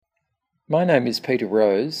My name is Peter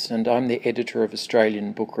Rose, and I'm the editor of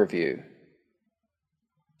Australian Book Review.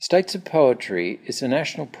 States of Poetry is a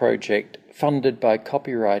national project funded by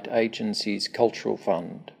Copyright Agency's Cultural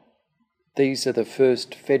Fund. These are the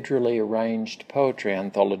first federally arranged poetry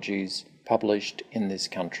anthologies published in this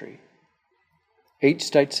country. Each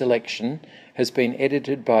state selection has been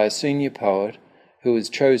edited by a senior poet who has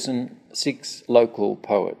chosen 6 local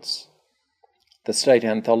poets. The state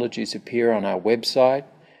anthologies appear on our website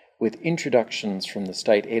with introductions from the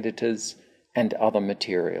state editors and other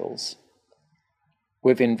materials.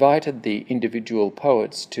 We've invited the individual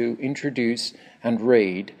poets to introduce and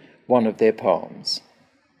read one of their poems.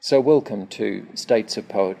 So welcome to States of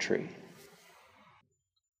Poetry.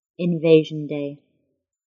 Invasion Day.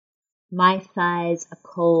 My thighs are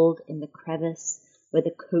cold in the crevice where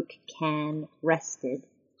the Coke can rested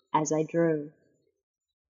as I drove.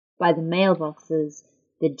 By the mailboxes,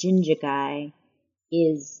 the ginger guy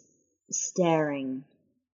is staring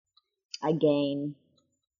again,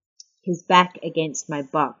 his back against my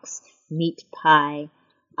box, meat pie,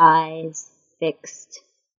 eyes fixed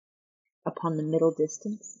upon the middle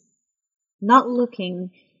distance, not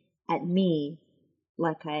looking at me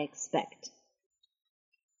like I expect.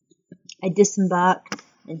 I disembark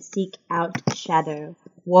and seek out shadow,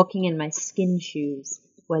 walking in my skin shoes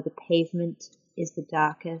where the pavement is the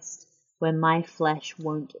darkest, where my flesh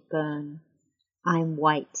won't burn. I'm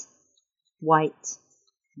white, white,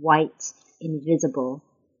 white, invisible,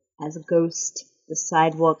 as a ghost, the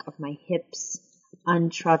sidewalk of my hips,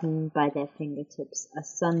 untrodden by their fingertips, a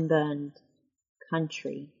sunburned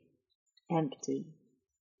country, empty.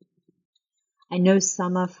 I know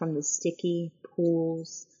summer from the sticky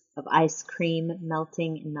pools of ice cream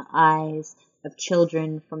melting in the eyes of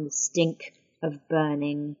children, from the stink of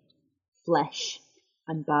burning flesh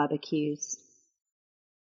on barbecues.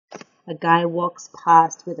 A guy walks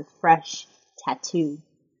past with a fresh tattoo,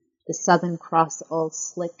 the Southern Cross all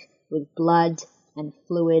slick with blood and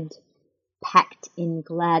fluid, packed in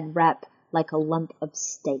glad wrap like a lump of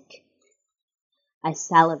steak. I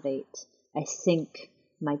salivate, I sink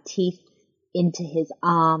my teeth into his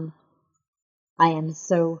arm. I am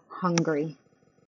so hungry.